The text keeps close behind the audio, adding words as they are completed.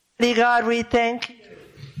God, we thank you.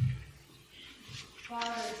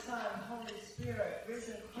 Father, Son, Holy Spirit,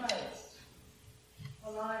 risen Christ,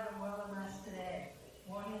 alive and well in us today,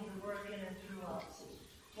 wanting to work in and through us,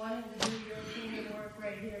 wanting to do your kingdom work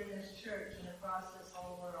right here in this church and across this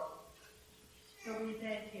whole world. So we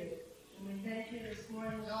thank you. And we thank you this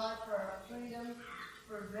morning, God, for our freedom,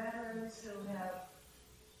 for veterans who have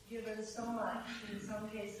given so much, in some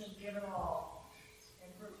cases given all,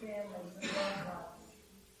 and for families and loved ones.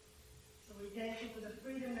 So we thank you for the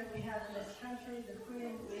freedom that we have in this country, the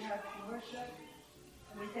freedom that we have to worship,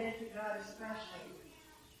 and we thank you, God, especially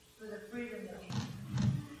for the freedom that we have.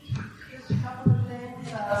 Just a couple of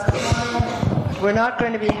things. We're not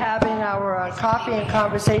going to be having our coffee and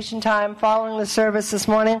conversation time following the service this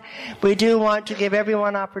morning. We do want to give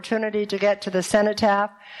everyone opportunity to get to the cenotaph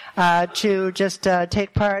to just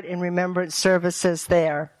take part in remembrance services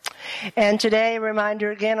there. And today, a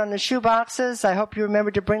reminder again on the shoe boxes. I hope you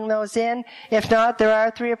remember to bring those in. If not, there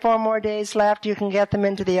are 3 or 4 more days left. You can get them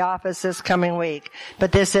into the office this coming week.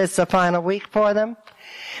 But this is the final week for them.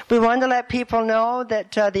 We wanted to let people know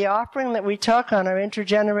that the offering that we took on our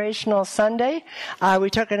Intergenerational Sunday, we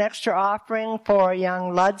took an extra offering for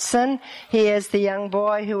young Ludson. He is the young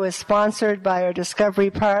boy who was sponsored by our Discovery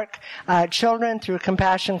Park children through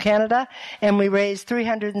Compassion Canada, and we raised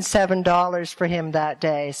 $307 for him that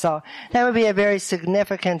day. So that would be a very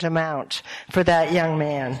significant amount for that young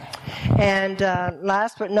man. And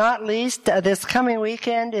last but not least, this coming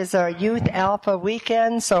weekend is our Youth Alpha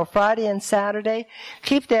weekend, so Friday and Saturday.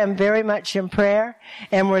 Keep them very much in prayer,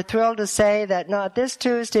 and we're thrilled to say that not this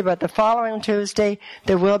Tuesday, but the following Tuesday,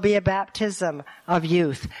 there will be a baptism of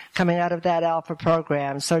youth coming out of that Alpha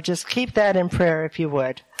program. So just keep that in prayer if you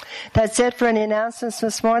would. That's it for any announcements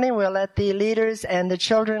this morning. We'll let the leaders and the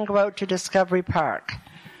children go out to Discovery Park.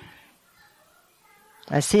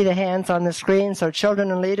 I see the hands on the screen, so children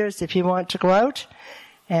and leaders, if you want to go out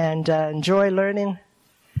and enjoy learning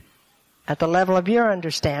at the level of your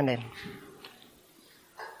understanding.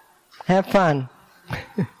 Have fun.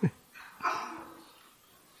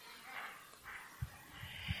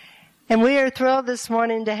 And we are thrilled this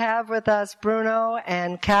morning to have with us Bruno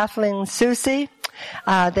and Kathleen Susi.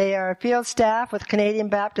 They are field staff with Canadian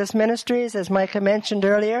Baptist Ministries, as Micah mentioned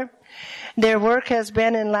earlier. Their work has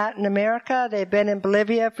been in Latin America. They've been in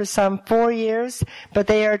Bolivia for some 4 years, but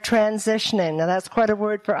they are transitioning. Now that's quite a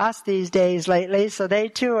word for us these days lately, so they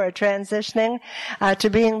too are transitioning to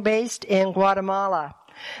being based in Guatemala.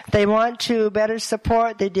 They want to better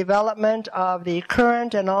support the development of the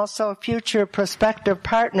current and also future prospective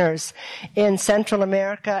partners in Central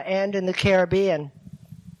America and in the Caribbean.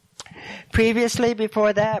 Previously,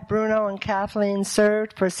 before that, Bruno and Kathleen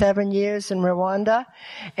served for 7 years in Rwanda.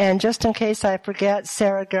 And just in case I forget,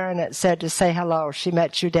 Sarah Garnett said to say hello. She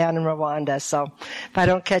met you down in Rwanda, so if I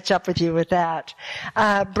don't catch up with you with that.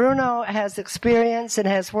 Bruno has experience and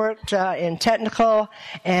has worked in technical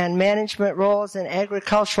and management roles in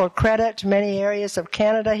agricultural credit. Many areas of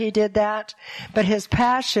Canada he did that. But his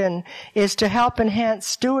passion is to help enhance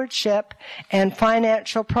stewardship and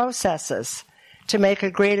financial processes to make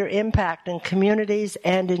a greater impact in communities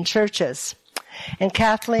and in churches. And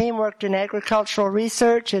Kathleen worked in agricultural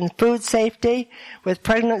research and food safety with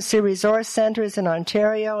pregnancy resource centers in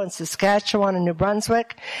Ontario and Saskatchewan and New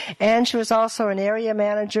Brunswick. And she was also an area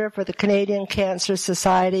manager for the Canadian Cancer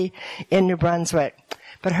Society in New Brunswick.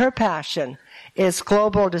 But her passion is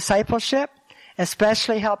global discipleship,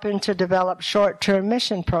 especially helping to develop short-term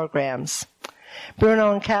mission programs.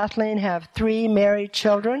 Bruno and Kathleen have 3 married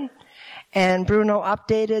children. And Bruno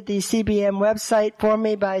updated the CBM website for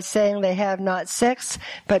me by saying they have not 6,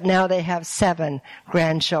 but now they have 7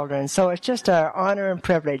 grandchildren. So it's just an honor and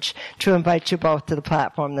privilege to invite you both to the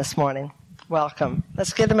platform this morning. Welcome.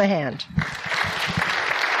 Let's give them a hand.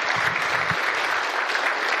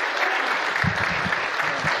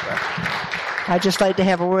 I'd just like to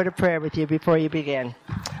have a word of prayer with you before you begin.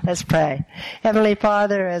 Let's pray. Heavenly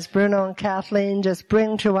Father, as Bruno and Kathleen just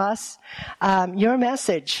bring to us your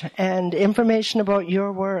message and information about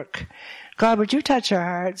your work, God, would you touch our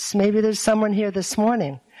hearts? Maybe there's someone here this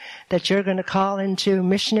morning that you're going to call into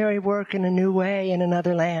missionary work in a new way in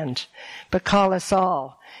another land, but call us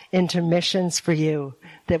all into missions for you,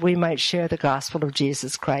 that we might share the gospel of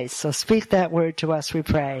Jesus Christ. So speak that word to us, we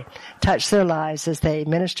pray. Touch their lives as they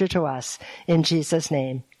minister to us. In Jesus'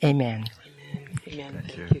 name, amen. Amen.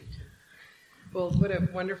 Thank you. Well, what a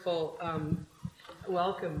wonderful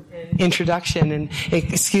welcome and introduction. And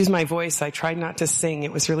excuse my voice. I tried not to sing.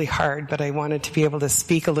 It was really hard, but I wanted to be able to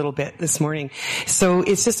speak a little bit this morning. So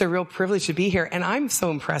it's just a real privilege to be here. And I'm so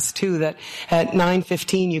impressed too that at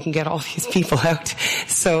 9:15 you can get all these people out.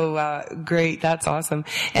 So great. That's awesome.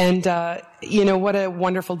 And what a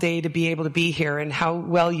wonderful day to be able to be here, and how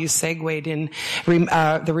well you segued in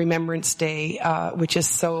the Remembrance Day, which is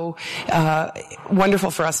so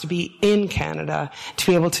wonderful for us to be in Canada, to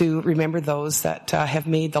be able to remember those that have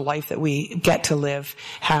made the life that we get to live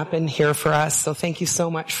happen here for us. So thank you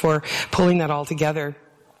so much for pulling that all together.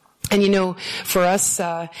 And for us,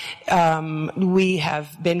 we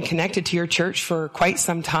have been connected to your church for quite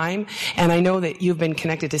some time, and I know that you've been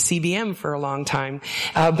connected to CBM for a long time.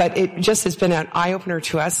 But it just has been an eye-opener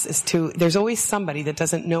to us there's always somebody that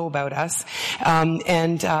doesn't know about us.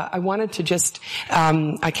 I wanted to just,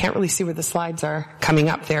 I can't really see where the slides are coming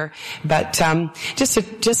up there, but,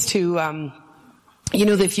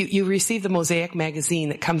 if you receive the Mosaic magazine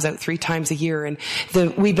that comes out 3 times a year, and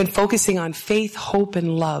we've been focusing on faith, hope,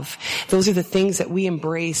 and love. Those are the things that we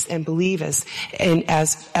embrace and believe as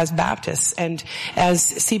Baptists. And as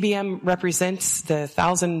CBM represents the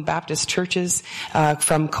 1,000 Baptist churches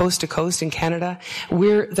from coast to coast in Canada,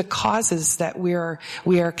 the causes that we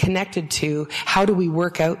are connected to. How do we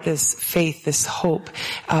work out this faith, this hope,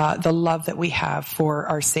 the love that we have for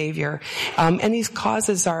our Savior? And these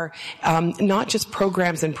causes are not just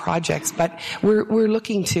programs and projects, but we're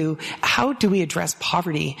looking to how do we address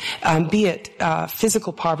poverty, be it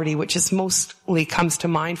physical poverty, which is mostly comes to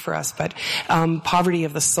mind for us, but poverty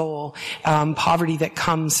of the soul, poverty that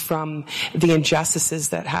comes from the injustices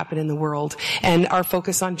that happen in the world, and our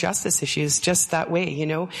focus on justice issues just that way.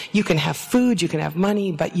 You can have food, you can have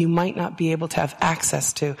money, but you might not be able to have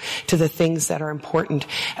access to the things that are important.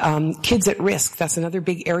 Kids at risk, that's another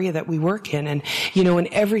big area that we work in. And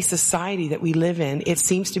in every society that we live in, it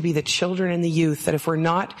seems to be the children and the youth that if we're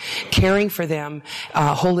not caring for them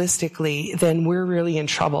holistically, then we're really in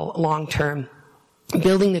trouble long term.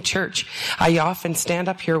 Building the church. I often stand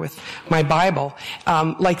up here with my Bible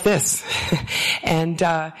like this and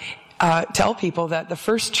tell people that the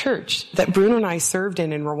first church that Bruno and I served in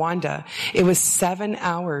Rwanda, it was 7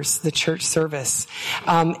 hours, the church service.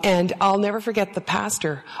 And I'll never forget the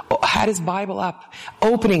pastor had his Bible up,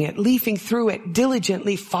 opening it, leafing through it,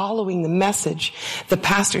 diligently following the message. The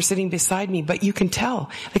pastor sitting beside me, but you can tell,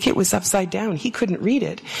 like it was upside down. He couldn't read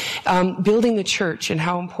it. Building the church and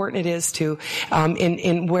how important it is to,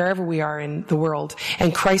 in wherever we are in the world,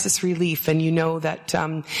 and crisis relief. And that,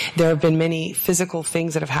 there have been many physical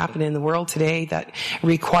things that have happened in the world today that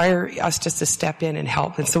require us just to step in and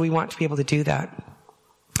help. And so we want to be able to do that.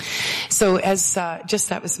 So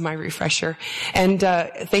that was my refresher. And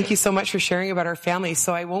thank you so much for sharing about our family.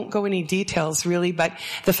 So I won't go any details really, but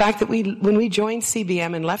the fact that when we joined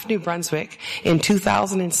CBM and left New Brunswick in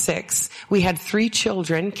 2006, we had 3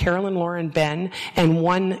 children, Carolyn, Lauren, Ben, and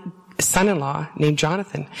 1 son-in-law named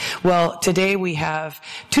Jonathan. Well, today we have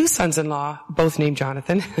 2 sons-in-law, both named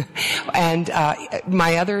Jonathan. And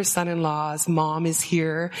my other son-in-law's mom is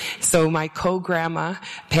here. So my co-grandma,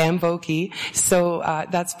 Pam Vokey. So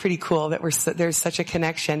that's pretty cool that there's such a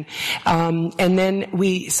connection. And then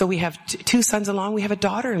we have 2 sons-in-law. We have a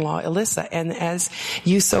daughter-in-law, Alyssa. And as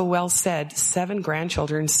you so well said, 7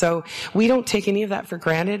 grandchildren. So we don't take any of that for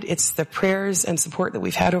granted. It's the prayers and support that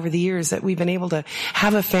we've had over the years that we've been able to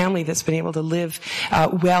have a family that's been able to live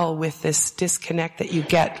well with this disconnect that you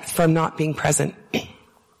get from not being present.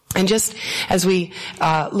 And just as we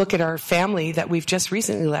look at our family that we've just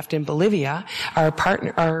recently left in Bolivia, our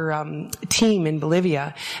team in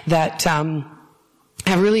Bolivia that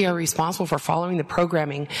really are responsible for following the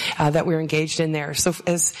programming that we're engaged in there. So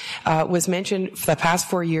as was mentioned, for the past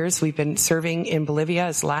 4 years, we've been serving in Bolivia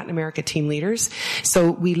as Latin America team leaders.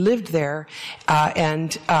 So we lived there,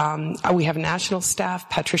 and we have national staff,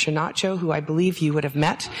 Patricia Nacho, who I believe you would have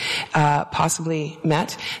possibly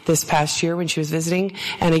met this past year when she was visiting,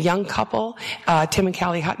 and a young couple, Tim and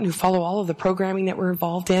Callie Hutton, who follow all of the programming that we're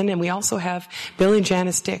involved in. And we also have Bill and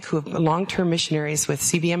Janice Dick, who have been long-term missionaries with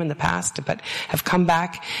CBM in the past, but have come back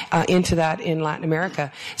into that in Latin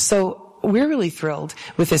America. So we're really thrilled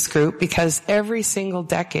with this group because every single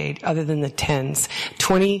decade, other than the 10s,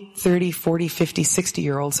 20, 30, 40, 50,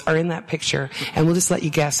 60-year-olds are in that picture. And we'll just let you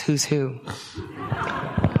guess who's who.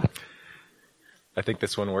 I think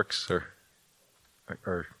this one works, or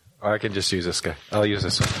I can just use this guy. I'll use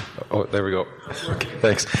this one. Oh, there we go. Okay,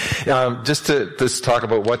 thanks. Just to talk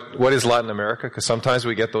about what is Latin America, because sometimes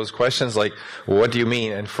we get those questions like, well, what do you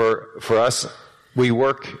mean? And for us, we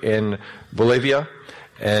work in Bolivia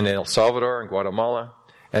and in El Salvador and Guatemala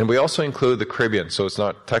And we also include the Caribbean, so it's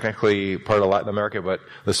not technically part of Latin America, but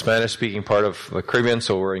the Spanish-speaking part of the Caribbean,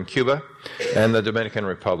 so we're in Cuba, and the Dominican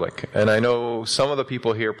Republic. And I know some of the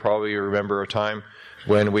people here probably remember a time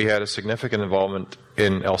when we had a significant involvement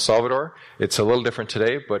in El Salvador. It's a little different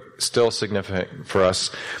today, but still significant for us.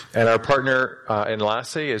 And our partner,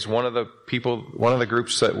 Enlace, is one of the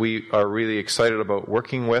groups that we are really excited about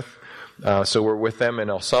working with. So we're with them in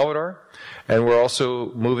El Salvador, and we're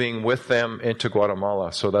also moving with them into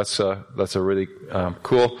Guatemala. So that's a really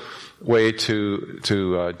cool way to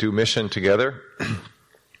do mission together.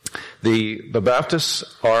 The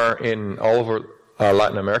Baptists are in all over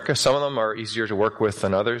Latin America. Some of them are easier to work with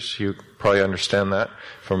than others. You probably understand that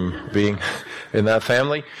from being in that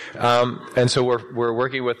family. And so we're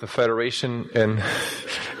working with the Federation in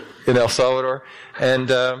El Salvador,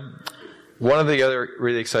 and one of the other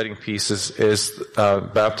really exciting pieces is a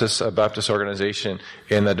Baptist organization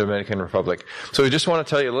in the Dominican Republic. So we just want to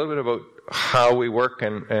tell you a little bit about how we work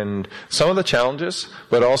and some of the challenges,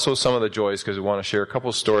 but also some of the joys, because we want to share a couple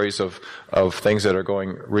of stories of things that are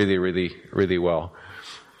going really, really, really well.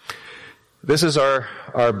 This is our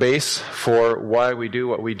base for why we do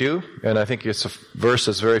what we do, and I think it's a verse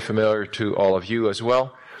that's very familiar to all of you as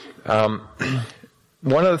well. One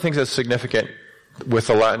of the things that's significant with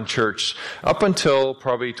the Latin Church, up until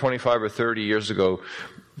probably 25 or 30 years ago,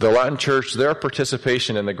 the Latin Church, their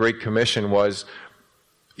participation in the Great Commission was,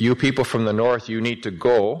 you people from the north, you need to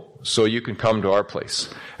go so you can come to our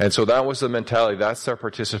place. And so that was the mentality. That's their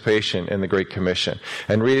participation in the Great Commission.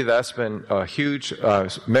 And really that's been a huge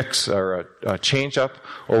mix or a change up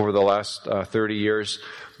over the last 30 years.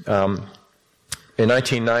 In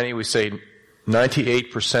 1990, we say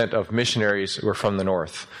 98% of missionaries were from the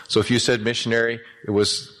north. So if you said missionary, it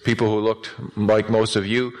was people who looked like most of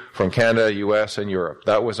you from Canada, US, and Europe.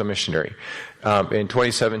 That was a missionary. In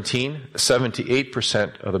 2017,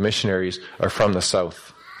 78% of the missionaries are from the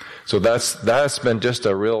south. So that's been just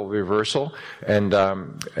a real reversal, and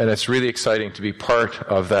it's really exciting to be part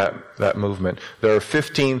of that movement. There are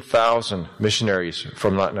 15,000 missionaries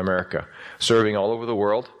from Latin America serving all over the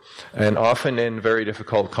world, and often in very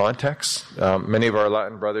difficult contexts. Many of our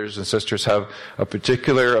Latin brothers and sisters have a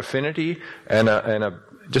particular affinity and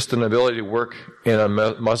just an ability to work in a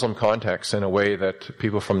Muslim context in a way that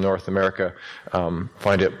people from North America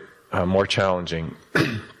find it more challenging.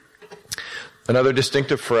 Another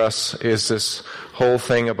distinctive for us is this whole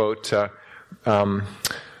thing about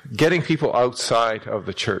getting people outside of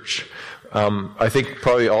the church. I think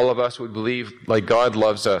probably all of us would believe, like, God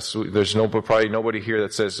loves us. There's probably nobody here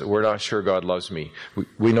that says, we're not sure God loves me.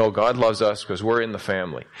 We know God loves us because we're in the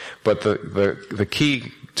family. But the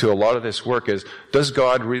key to a lot of this work is, does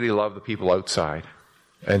God really love the people outside?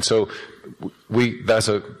 And so that's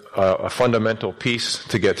a fundamental piece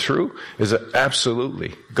to get through, is that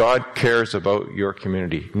absolutely God cares about your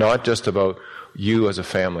community, not just about you as a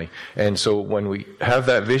family. And so when we have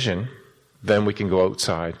that vision, then we can go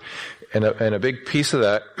outside. And a big piece of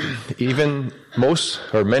that, even most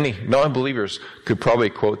or many non-believers could probably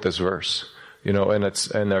quote this verse,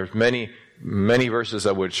 and there's many verses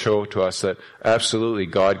that would show to us that absolutely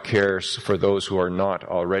God cares for those who are not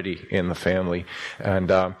already in the family. And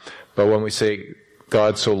but when we say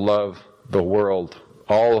God so loved the world,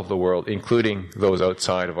 all of the world, including those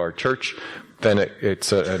outside of our church, then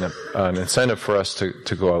it's an incentive for us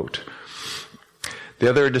to go out. The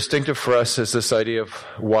other distinctive for us is this idea of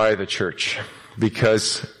why the church.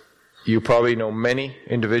 Because you probably know many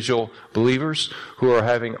individual believers who are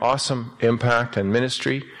having awesome impact and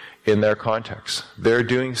ministry in their context. They're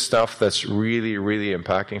doing stuff that's really, really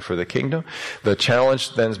impacting for the kingdom. The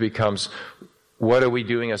challenge then becomes, what are we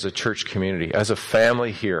doing as a church community, as a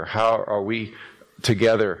family here? How are we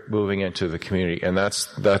together moving into the community? And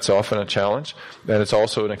that's often a challenge. And it's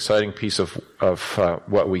also an exciting piece of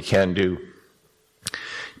what we can do.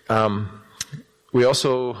 We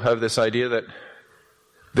also have this idea that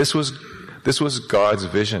this was God's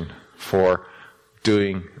vision for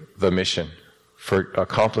doing the mission, for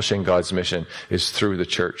accomplishing God's mission, is through the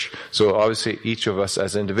church. So obviously each of us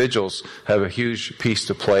as individuals have a huge piece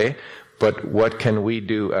to play, but what can we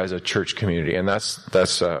do as a church community? And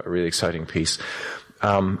that's a really exciting piece.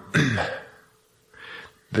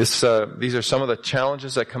 These are some of the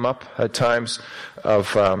challenges that come up at times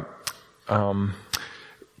of,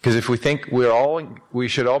 because if we think we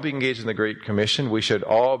should all be engaged in the Great Commission, we should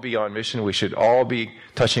all be on mission, we should all be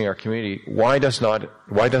touching our community, why doesn't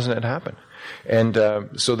it happen? And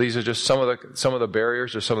so these are just some of the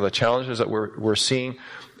barriers or some of the challenges that we're seeing.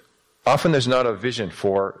 Often there's not a vision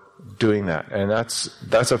for doing that, and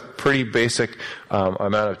that's a pretty basic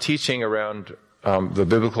amount of teaching around the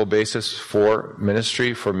biblical basis for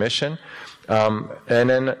ministry, for mission. And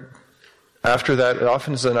then after that, it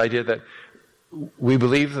often is an idea that we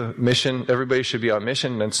believe the mission, everybody should be on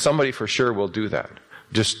mission, and somebody for sure will do that.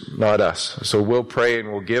 Just not us. So we'll pray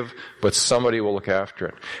and we'll give, but somebody will look after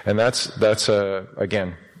it. And that's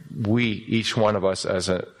again, we, each one of us as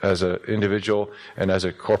a individual and as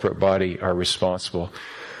a corporate body are responsible.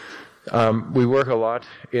 We work a lot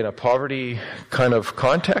in a poverty kind of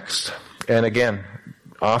context. And again,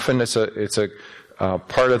 often it's a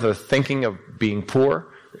part of the thinking of being poor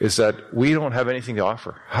is that we don't have anything to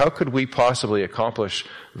offer. How could we possibly accomplish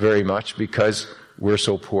very much because we're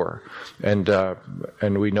so poor? And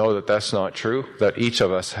we know that that's not true, that each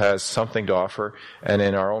of us has something to offer and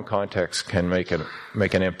in our own context can make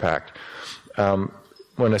an impact.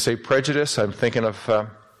 When I say prejudice, I'm thinking of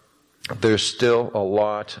there's still a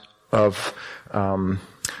lot of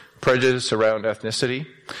prejudice around ethnicity.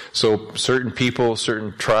 So certain people,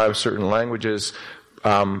 certain tribes, certain languages,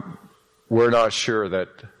 we're not sure that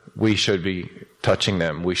we should be touching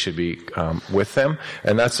them. We should be with them,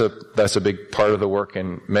 and that's a big part of the work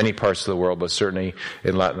in many parts of the world, but certainly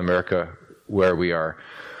in Latin America where we are.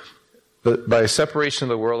 But by separation of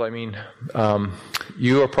the world, I mean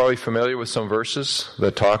you are probably familiar with some verses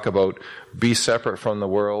that talk about be separate from the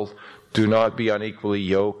world, do not be unequally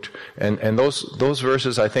yoked, and those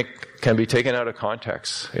verses I think can be taken out of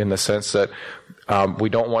context in the sense that we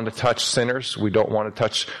don't want to touch sinners, we don't want to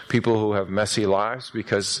touch people who have messy lives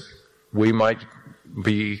because we might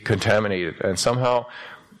be contaminated. And somehow,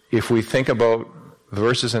 if we think about the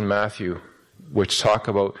verses in Matthew which talk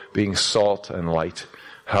about being salt and light,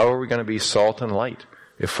 how are we going to be salt and light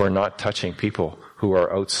if we're not touching people who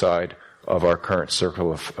are outside of our current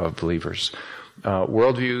circle of believers?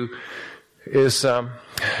 Worldview is probably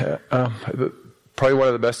one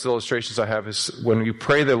of the best illustrations I have is when you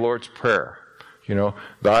pray the Lord's Prayer. You know,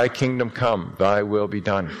 thy kingdom come, thy will be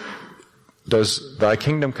done. Does thy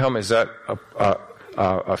kingdom come, is that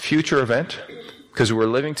a future event? Because we're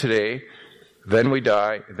living today, then we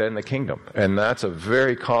die, then the kingdom. And that's a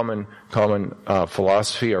very common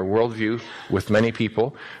philosophy or worldview with many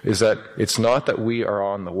people, is that it's not that we are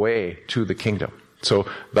on the way to the kingdom. So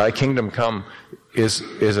thy kingdom come is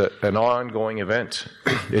an ongoing event.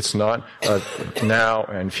 It's not a now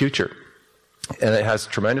and future. And it has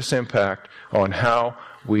tremendous impact on how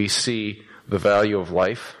we see the value of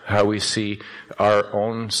life, how we see our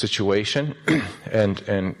own situation,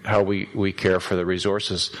 and how we care for the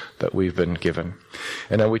resources that we've been given.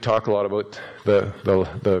 And then we talk a lot about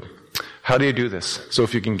the how do you do this? So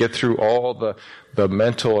if you can get through all the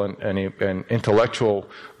mental and intellectual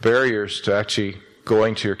barriers to actually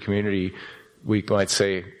going to your community, we might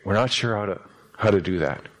say, we're not sure how to do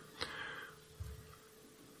that.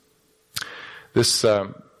 This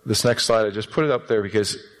next slide, I just put it up there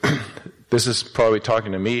because this is probably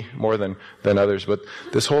talking to me more than others, but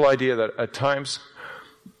this whole idea that at times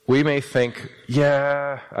we may think,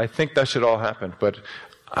 yeah, I think that should all happen, but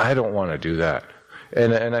I don't want to do that.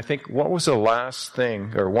 And I think what was the last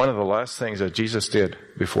thing, or one of the last things that Jesus did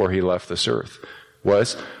before he left this earth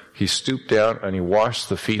was he stooped down and he washed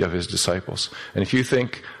the feet of his disciples. And if you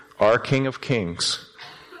think our King of Kings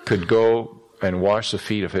could go and wash the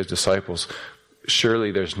feet of his disciples,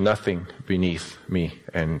 surely there's nothing beneath me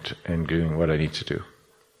and doing what I need to do.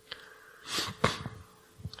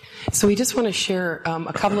 So we just want to share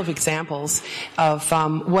a couple of examples of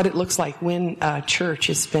what it looks like when a church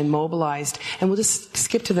has been mobilized. And we'll just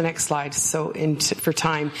skip to the next slide for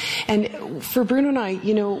time. And for Bruno and I,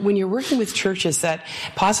 you know, when you're working with churches that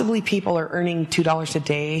possibly people are earning $2 a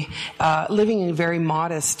day, living in a very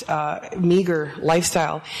modest, meager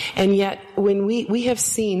lifestyle, and yet when we have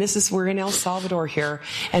seen, we're in El Salvador here,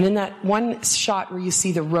 and in that one shot where you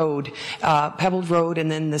see the road, pebbled road,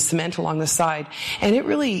 and then the cement along the side, and it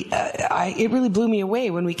really blew me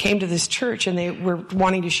away when we came to this church and they were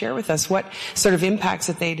wanting to share with us what sort of impacts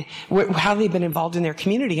that how they'd been involved in their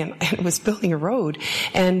community, and it was building a road.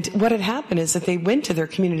 And what had happened is that they went to their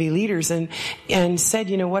community leaders and said,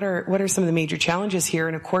 you know, what are some of the major challenges here?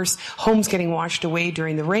 And of course, homes getting washed away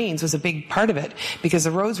during the rains was a big part of it because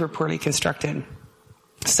the roads were poorly constructed.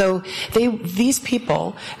 So these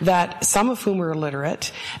people, that some of whom are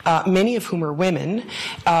illiterate, many of whom are women,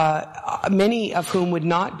 many of whom would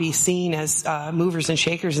not be seen as movers and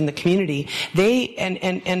shakers in the community,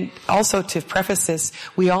 and also to preface this,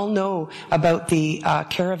 we all know about the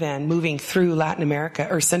caravan moving through Latin America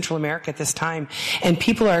or Central America at this time, and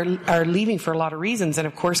people are leaving for a lot of reasons, and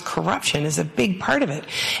of course corruption is a big part of it.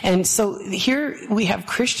 And so here we have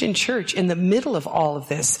Christian church in the middle of all of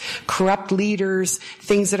this, corrupt leaders,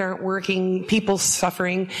 things that aren't working, people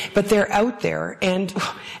suffering, but they're out there and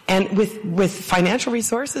with financial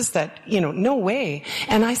resources that, no way.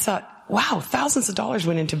 And I thought, wow, thousands of dollars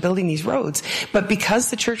went into building these roads. But because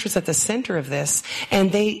the church was at the center of this,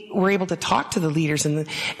 and they were able to talk to the leaders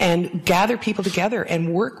and gather people together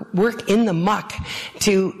and work in the muck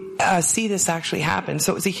to see this actually happen.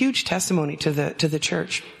 So it was a huge testimony to the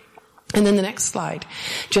church. And then the next slide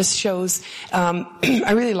just shows,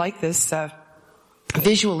 I really like this,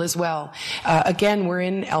 visual as well. Again, we're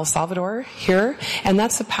in El Salvador here, and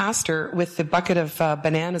that's the pastor with the bucket of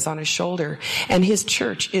bananas on his shoulder, and his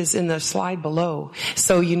church is in the slide below.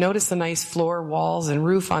 So you notice the nice floor, walls, and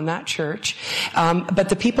roof on that church. But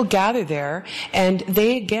the people gather there, and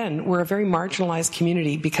they again were a very marginalized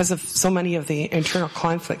community because of so many of the internal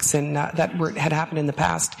conflicts that had happened in the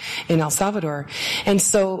past in El Salvador. And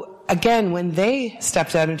so again, when they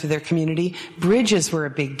stepped out into their community, bridges were a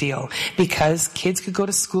big deal because kids could go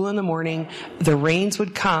to school in the morning, the rains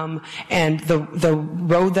would come, and the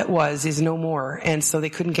road that is no more, and so they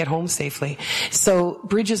couldn't get home safely. So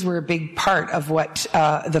bridges were a big part of what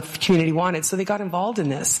the community wanted, so they got involved in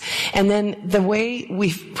this. And then the way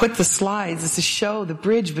we've put the slides is to show the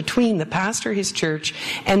bridge between the pastor, his church,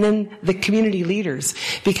 and then the community leaders,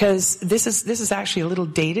 because this is actually a little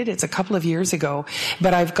dated. It's a couple of years ago,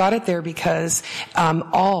 but I've got it there because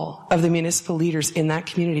all of the municipal leaders in that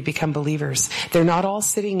community become believers. They're not all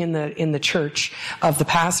sitting in the church of the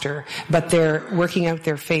pastor, but they're working out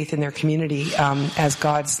their faith in their community as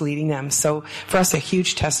God's leading them. So for us, a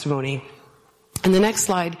huge testimony. And the next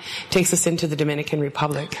slide takes us into the Dominican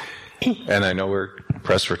Republic. And I know we're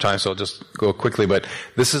pressed for time, so I'll just go quickly, but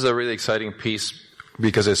this is a really exciting piece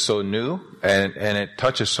because it's so new and it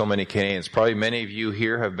touches so many Canadians. Probably many of you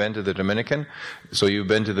here have been to the Dominican, so you've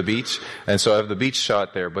been to the beach, and so I have the beach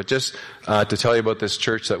shot there. But just to tell you about this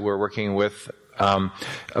church that we're working with,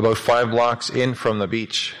 about 5 blocks in from the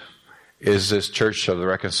beach is this Church of the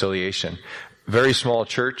Reconciliation. Very small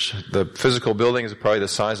church. The physical building is probably the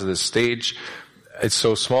size of this stage. It's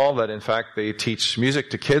so small that, in fact, they teach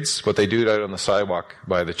music to kids, but they do it out on the sidewalk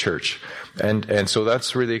by the church. And so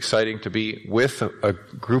that's really exciting to be with a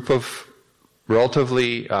group of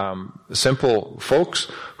relatively simple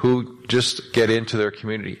folks who just get into their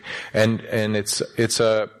community. And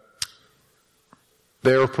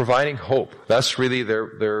they're providing hope. That's really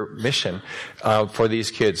their mission for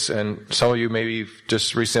these kids. And some of you maybe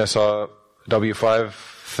just recently I saw a W5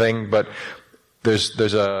 thing, but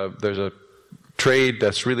there's a trade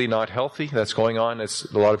that's really not healthy that's going on. A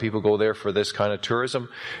lot of people go there for this kind of tourism.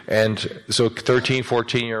 And so 13,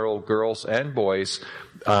 14-year-old girls and boys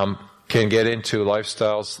can get into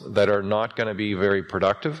lifestyles that are not going to be very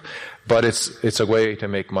productive, but it's a way to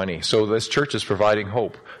make money. So this church is providing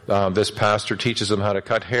hope. This pastor teaches them how to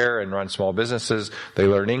cut hair and run small businesses. They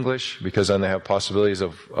learn English because then they have possibilities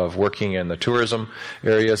of working in the tourism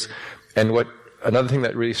areas. And another thing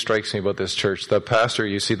that really strikes me about this church, the pastor,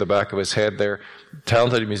 you see the back of his head there,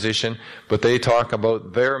 talented musician, but they talk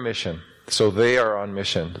about their mission. So they are on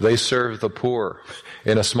mission. They serve the poor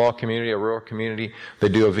in a small community, a rural community. They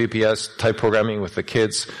do a VPS type programming with the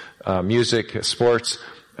kids, music, sports,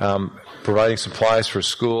 providing supplies for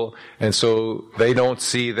school. And so they don't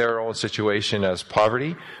see their own situation as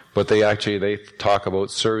poverty, but they talk about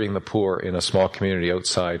serving the poor in a small community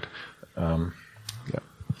outside.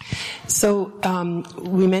 So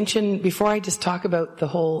we mentioned, before I just talk about the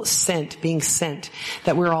whole being sent,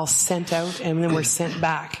 that we're all sent out and then we're sent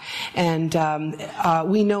back. And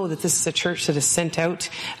we know that this is a church that has sent out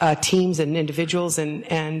teams and individuals and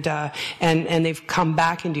they've come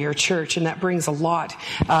back into your church, and that brings a lot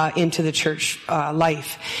into the church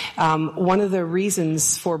life. One of the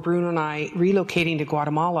reasons for Bruno and I relocating to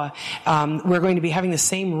Guatemala, we're going to be having the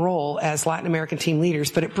same role as Latin American team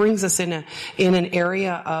leaders, but it brings us in an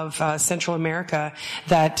area of Central America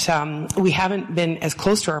that we haven't been as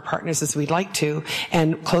close to our partners as we'd like to,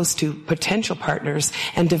 and close to potential partners,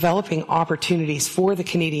 and developing opportunities for the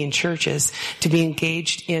Canadian churches to be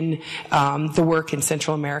engaged in the work in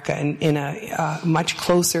Central America, and in a much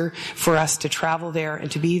closer for us to travel there and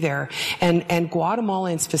to be there. And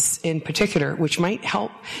Guatemala in particular, which might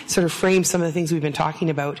help sort of frame some of the things we've been talking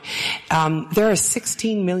about. There are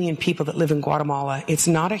 16 million people that live in Guatemala. It's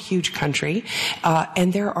not a huge country,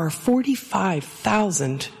 and there are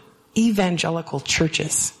 45,000 evangelical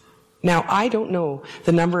churches. Now, I don't know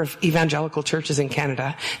the number of evangelical churches in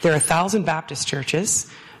Canada. There are 1,000 Baptist churches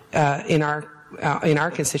in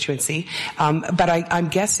our constituency, but I'm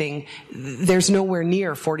guessing there's nowhere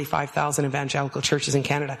near 45,000 evangelical churches in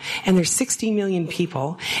Canada. And there's 60 million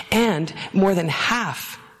people, and more than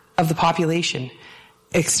half of the population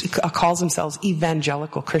calls themselves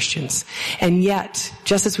evangelical Christians. And yet,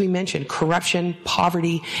 just as we mentioned, corruption,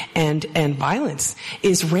 poverty, and violence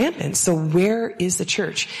is rampant. So where is the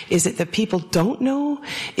church? Is it that people don't know?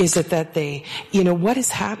 Is it that they, what has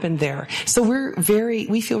happened there? So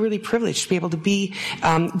we feel really privileged to be able to be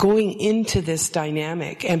going into this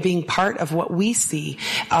dynamic and being part of what we see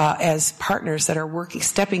as partners that are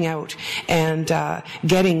stepping out and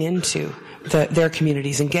getting into their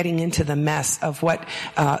communities and getting into the mess of what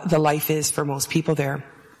the life is for most people there.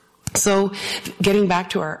 So getting back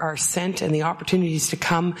to our sent and the opportunities to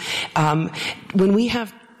come, when we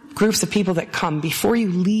have groups of people that come before you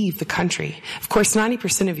leave the country. Of course,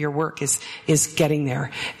 90% of your work is getting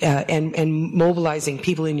there and mobilizing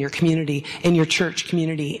people in your community, in your church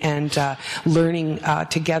community, and learning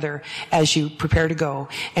together as you prepare to go.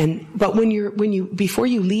 But before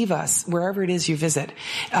you leave us, wherever it is you visit,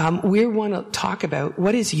 we want to talk about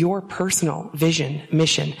what is your personal vision,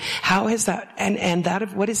 mission. How has that and that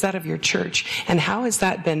of what is that of your church, and how has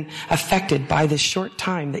that been affected by this short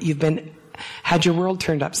time that you've had your world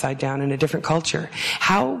turned upside down in a different culture?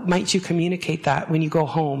 How might you communicate that when you go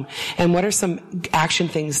home? And what are some action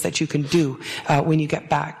things that you can do when you get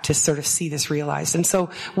back to sort of see this realized? And so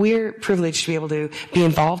we're privileged to be able to be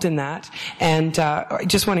involved in that. And I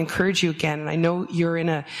just want to encourage you again, and I know you're in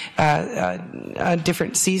a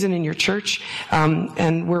different season in your church,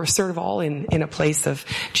 and we're sort of all in a place of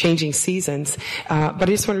changing seasons. But I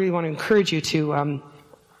just really want to encourage you to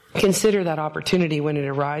consider that opportunity when it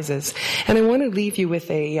arises. And I want to leave you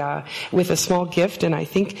with a small gift, and I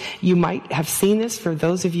think you might have seen this for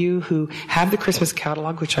those of you who have the Christmas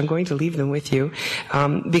catalog, which I'm going to leave them with you,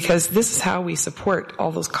 because this is how we support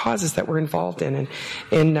all those causes that we're involved in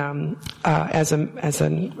as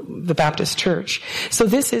the Baptist Church. So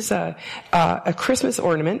this is a Christmas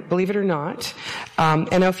ornament, believe it or not. And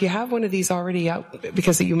now if you have one of these already out,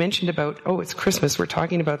 because you mentioned about, it's Christmas, we're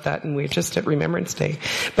talking about that, and we're just at Remembrance Day.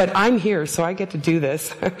 But I'm here, so I get to do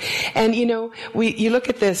this. And you look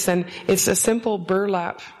at this, and it's a simple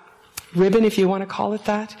burlap ribbon, if you want to call it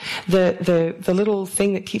that. The little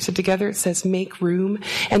thing that keeps it together, it says make room.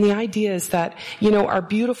 And the idea is that, our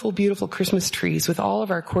beautiful, beautiful Christmas trees with all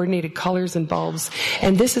of our coordinated colors and bulbs.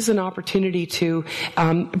 And this is an opportunity to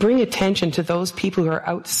bring attention to those people who are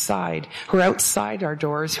outside our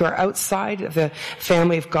doors, who are outside of the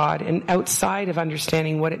family of God and outside of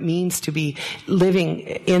understanding what it means to be living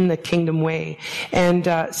in the kingdom way.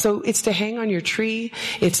 And so it's to hang on your tree,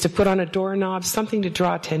 it's to put on a doorknob, something to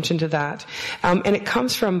draw attention to that. And it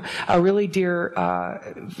comes from a really dear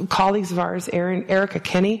colleagues of ours, Erica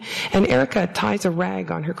Kenny. And Erica ties a rag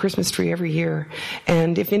on her Christmas tree every year.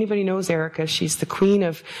 And if anybody knows Erica, she's the queen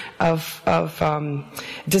of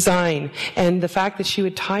design. And the fact that she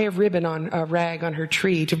would tie a rag on her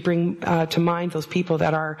tree to bring to mind those people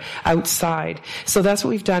that are outside. So that's what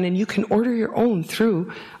we've done. And you can order your own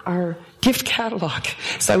through our gift catalog.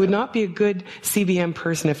 So I would not be a good CBM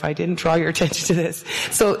person if I didn't draw your attention to this.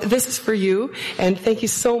 So this is for you, and thank you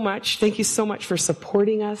so much. Thank you so much for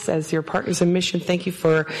supporting us as your partners in mission. Thank you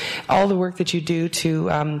for all the work that you do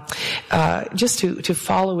to just to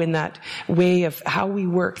follow in that way of how we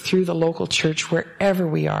work through the local church wherever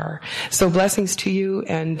we are. So blessings to you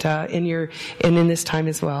and in this time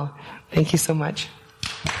as well. Thank you so much.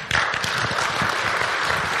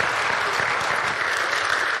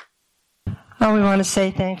 Well, we want to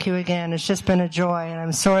say thank you again. It's just been a joy, and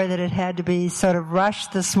I'm sorry that it had to be sort of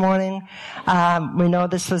rushed this morning. We know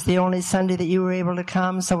this was the only Sunday that you were able to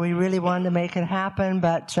come, so we really wanted to make it happen,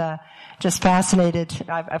 but just fascinated.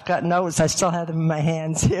 I've got notes. I still have them in my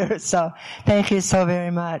hands here, so thank you so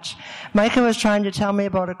very much. Micah was trying to tell me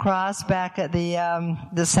about a cross back at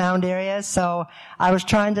the sound area, so I was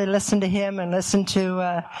trying to listen to him and listen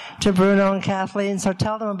to Bruno and Kathleen, so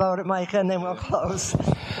tell them about it, Micah, and then we'll close.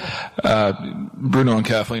 Bruno and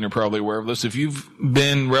Kathleen are probably aware of this. If you've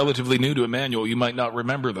been relatively new to Emmanuel, you might not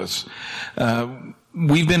remember this.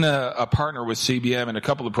 We've been a partner with CBM in a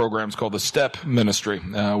couple of programs called the STEP Ministry,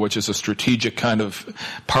 which is a strategic kind of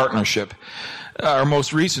partnership. Our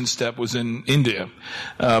most recent step was in India.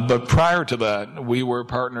 But prior to that, we were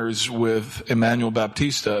partners with Emmanuel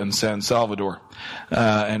Baptista in San Salvador.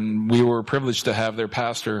 And we were privileged to have their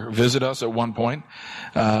pastor visit us at one point.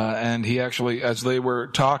 And he actually, as they were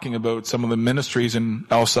talking about some of the ministries in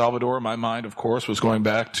El Salvador, my mind, of course, was going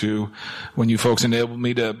back to when you folks enabled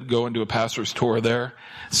me to go into a pastor's tour there,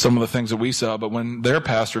 some of the things that we saw. But when their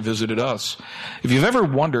pastor visited us, if you've ever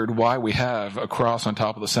wondered why we have a cross on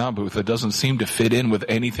top of the sound booth that doesn't seem to fit in with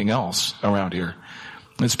anything else around here,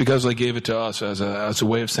 it's because they gave it to us as a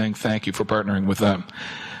way of saying thank you for partnering with them.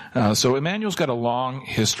 So Emmanuel's got a long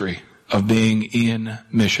history of being in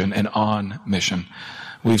mission and on mission.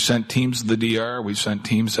 We've sent teams to the DR, we've sent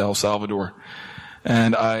teams to El Salvador.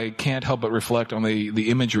 And I can't help but reflect on the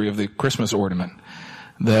imagery of the Christmas ornament,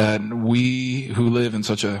 that we who live in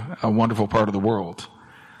such a wonderful part of the world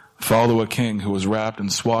follow a king who was wrapped in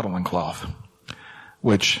swaddling cloth,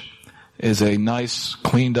 which is a nice,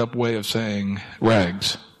 cleaned up way of saying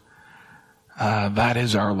rags. That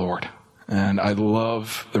is our Lord. And I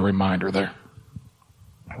love the reminder there.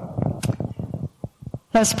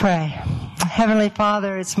 Let's pray. Heavenly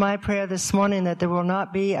Father, it's my prayer this morning that there will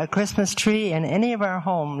not be a Christmas tree in any of our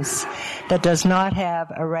homes that does not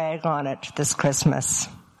have a rag on it this Christmas.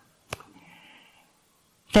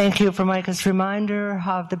 Thank you for Micah's reminder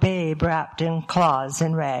of the babe wrapped in claws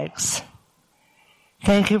and rags.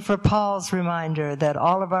 Thank you for Paul's reminder that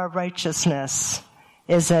all of our righteousness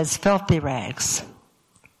is as filthy rags.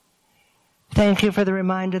 Thank you for the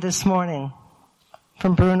reminder this morning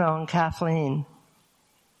from Bruno and Kathleen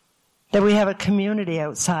that we have a community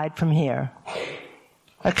outside from here,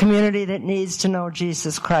 a community that needs to know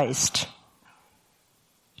Jesus Christ,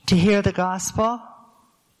 to hear the gospel,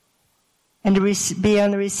 and to be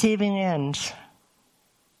on the receiving end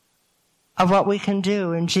of what we can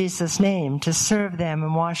do in Jesus' name to serve them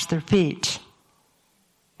and wash their feet.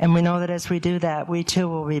 And we know that as we do that, we too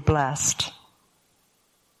will be blessed.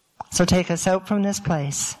 So take us out from this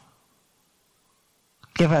place.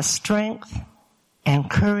 Give us strength and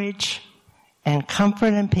courage and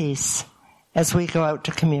comfort and peace as we go out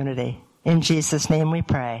to community. In Jesus' name we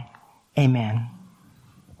pray. Amen.